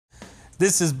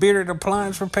This is Bearded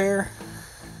Appliance Repair,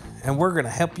 and we're going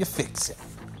to help you fix it.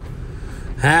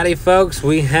 Howdy folks,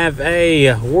 we have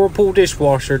a Whirlpool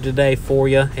dishwasher today for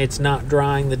you. It's not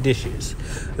drying the dishes.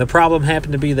 The problem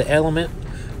happened to be the element,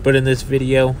 but in this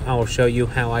video I will show you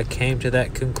how I came to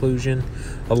that conclusion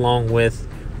along with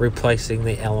replacing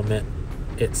the element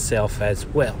itself as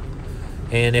well.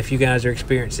 And if you guys are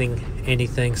experiencing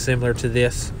anything similar to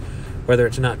this, whether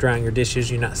it's not drying your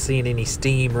dishes, you're not seeing any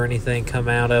steam or anything come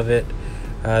out of it,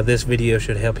 this video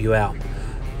should help you out.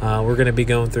 We're going to be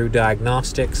going through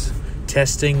Diagnostics,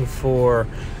 testing for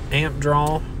amp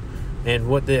draw and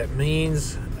what that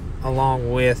means,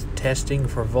 along with testing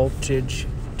for voltage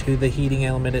to the heating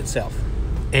element itself.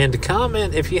 And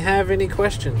comment if you have any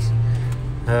questions.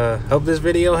 Hope this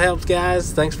video helps,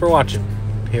 guys. Thanks for watching.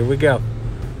 Here we go.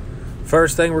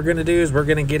 First thing we're going to do is we're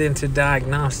going to get into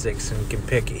Diagnostics, and you can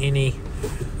pick any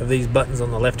of these buttons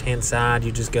on the left hand side.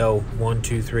 You just go 1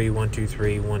 2 3 1 2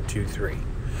 3 1 2 3.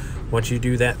 Once you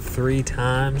do that 3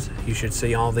 times, you should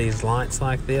see all these lights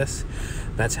like this.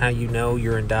 That's how you know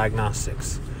you're in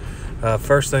Diagnostics.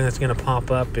 First thing that's going to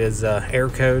pop up is error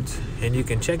codes, and you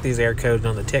can check these error codes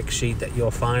on the tech sheet that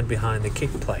you'll find behind the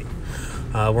kick plate.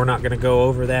 We're not going to go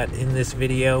over that in this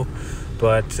video,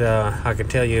 but I can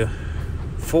tell you,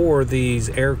 for these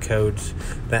error codes,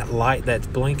 that light that's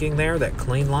blinking there, that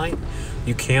clean light,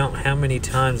 you count how many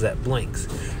times that blinks.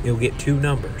 You'll get 2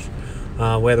 numbers,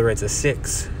 whether it's a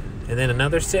 6 and then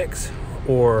another 6,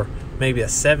 or maybe a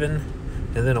 7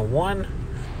 and then a 1.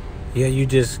 Yeah, you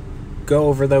just go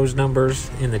over those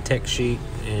numbers in the tech sheet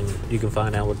and you can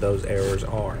find out what those errors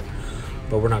are,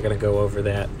 but we're not going to go over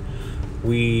that.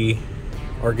 We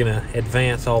are going to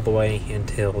advance all the way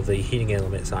until the heating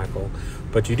element cycle,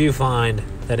 but you do find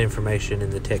that information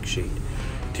in the tech sheet.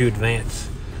 To advance,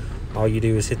 all you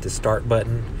do is hit the start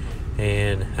button,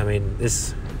 and I mean,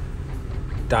 this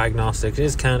Diagnostics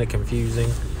is kind of confusing.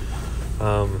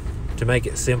 To make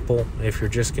it simple, if you're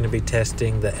just going to be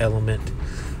testing the element,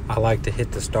 I like to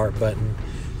hit the start button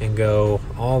and go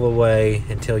all the way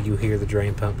until you hear the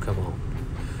drain pump come on.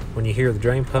 When you hear the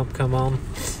drain pump come on,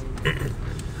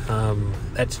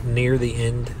 that's near the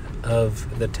end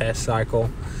of the test cycle,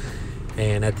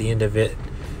 and at the end of it,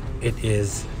 it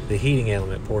is the heating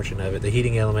element portion of it. The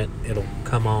heating element, it'll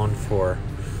come on for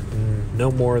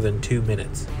no more than 2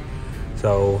 minutes.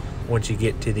 So once you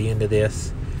get to the end of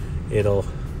this, it'll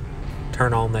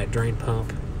turn on that drain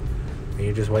pump, and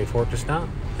you just wait for it to stop.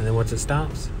 And then once it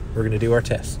stops, we're going to do our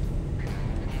test.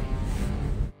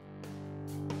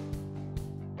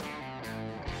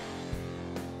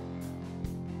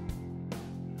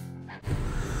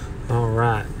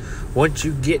 Alright, once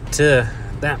you get to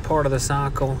that part of the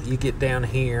cycle, you get down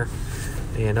here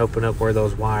and open up where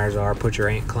those wires are. Put your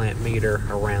amp clamp meter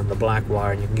around the black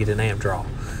wire and you can get an amp draw.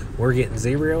 We're getting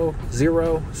 0,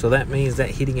 0, so that means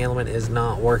that heating element is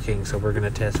not working. So we're going to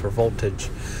test for voltage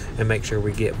and make sure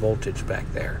we get voltage back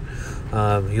there.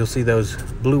 You'll see those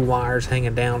blue wires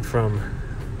hanging down from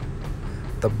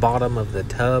the bottom of the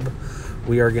tub.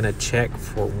 We are going to check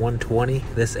for 120.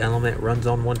 This element runs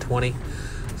on 120.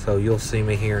 So you'll see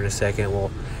me here in a second. We'll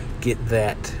get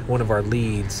that one of our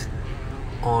leads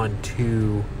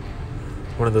onto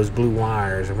one of those blue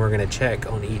wires, and we're going to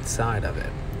check on each side of it.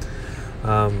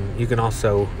 You can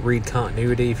also read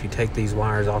continuity if you take these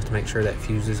wires off to make sure that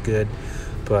fuse is good,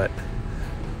 but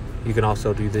you can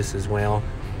also do this as well.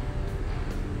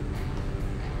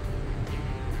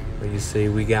 But you see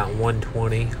we got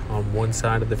 120 on one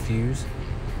side of the fuse,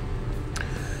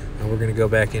 and we're going to go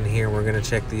back in here and we're going to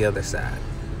check the other side.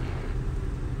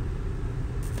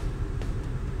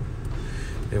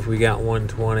 If we got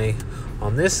 120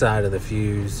 on this side of the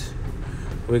fuse,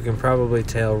 we can probably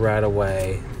tell right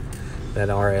away that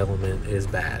our element is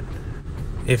bad.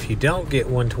 If you don't get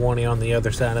 120 on the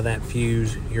other side of that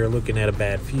fuse, you're looking at a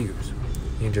bad fuse.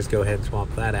 You can just go ahead and swap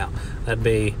that out. That'd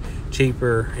be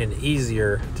cheaper and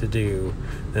easier to do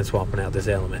than swapping out this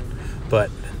element. But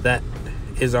that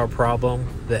is our problem.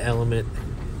 The element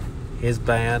is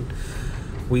bad.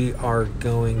 We are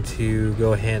going to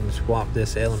go ahead and swap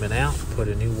this element out, put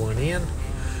a new one in,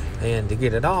 and to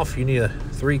get it off, you need a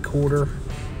 3/4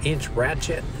 inch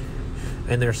ratchet,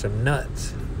 and there's some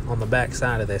nuts on the back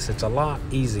side of this. It's a lot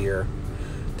easier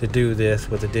to do this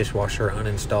with a dishwasher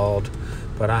uninstalled,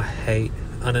 but I hate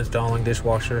uninstalling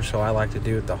dishwashers, so I like to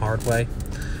do it the hard way.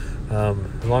 As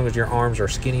long as your arms are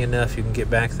skinny enough, you can get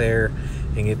back there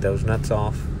and get those nuts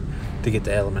off to get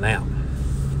the element out.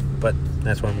 But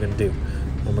that's what I'm going to do.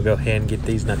 I'm going to go ahead and get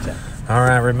these nuts out.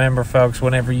 Alright, remember folks,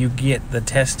 whenever you get the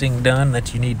testing done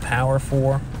that you need power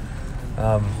for,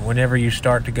 whenever you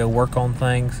start to go work on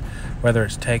things, whether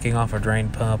it's taking off a drain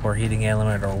pump or heating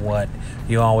element or what,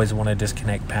 you always want to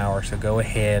disconnect power. So go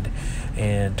ahead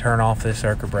and turn off this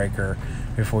circuit breaker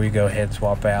before you go ahead and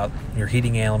swap out your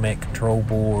heating element, control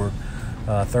board,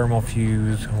 thermal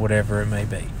fuse, whatever it may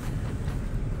be.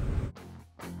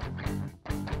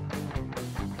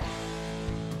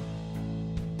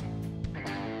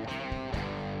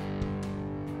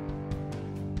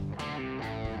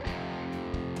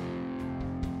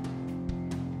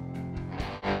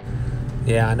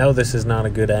 Yeah, I know this is not a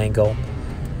good angle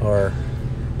or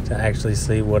to actually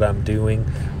see what I'm doing,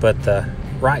 but the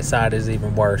right side is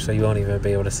even worse, so you won't even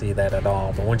be able to see that at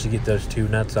all. But once you get those two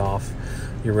nuts off,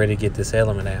 you're ready to get this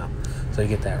element out. So you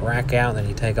get that rack out, then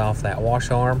you take off that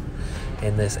wash arm,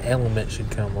 and this element should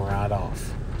come right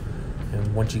off.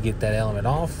 And once you get that element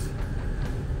off,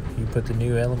 you put the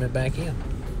new element back in.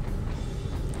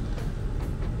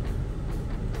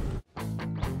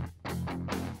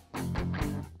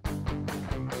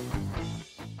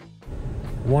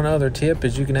 One other tip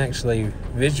is you can actually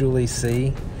visually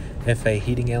see if a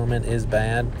heating element is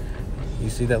bad. You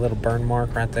see that little burn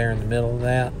mark right there in the middle of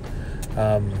that?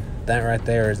 That right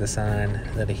there is a sign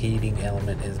that a heating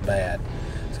element is bad.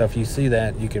 So if you see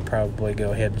that, you could probably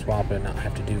go ahead and swap it and not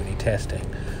have to do any testing.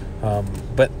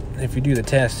 But if you do the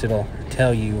test, it'll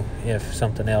tell you if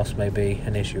something else may be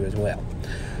an issue as well.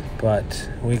 But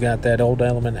we got that old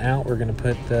element out. We're going to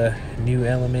put the new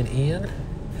element in,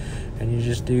 and you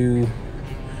just do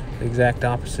the exact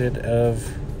opposite of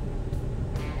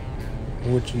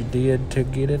what you did to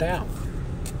get it out.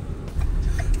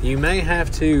 You may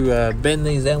have to bend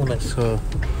these elements to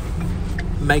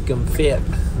make them fit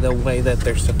the way that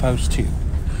they're supposed to.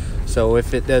 So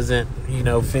if it doesn't,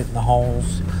 fit in the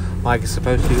holes like it's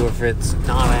supposed to, or if it's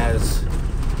not as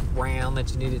round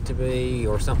that you need it to be,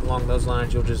 or something along those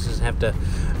lines, you'll just have to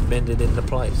bend it into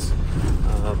place.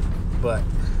 But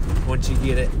once you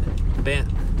get it bent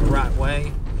the right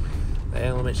way, the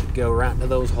element should go right into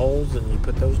those holes, and you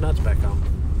put those nuts back on.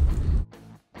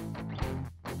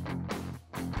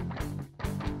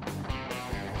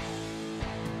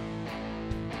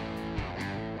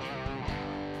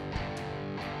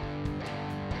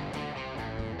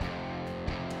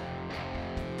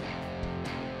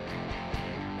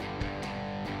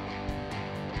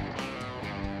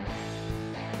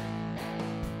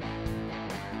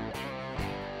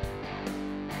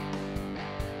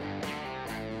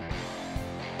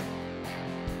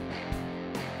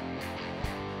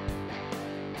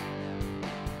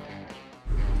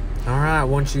 Alright,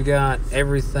 once you got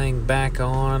everything back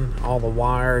on, all the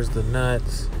wires, the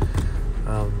nuts,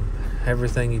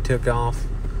 everything you took off,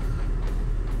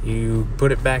 you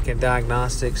put it back in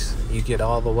Diagnostics. You get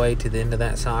all the way to the end of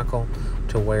that cycle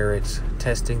to where it's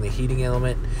testing the heating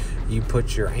element. You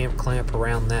put your amp clamp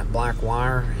around that black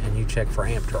wire and you check for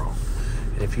amp draw.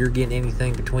 And if you're getting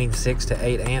anything between 6 to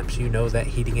 8 amps, you know that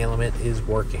heating element is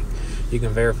working. You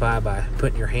can verify by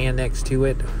putting your hand next to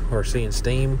it or seeing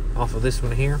steam off of this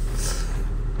one here.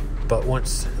 But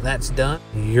once that's done,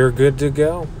 you're good to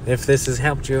go. If this has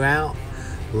helped you out,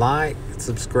 like,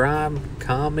 subscribe,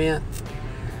 comment.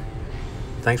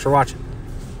 Thanks for watching.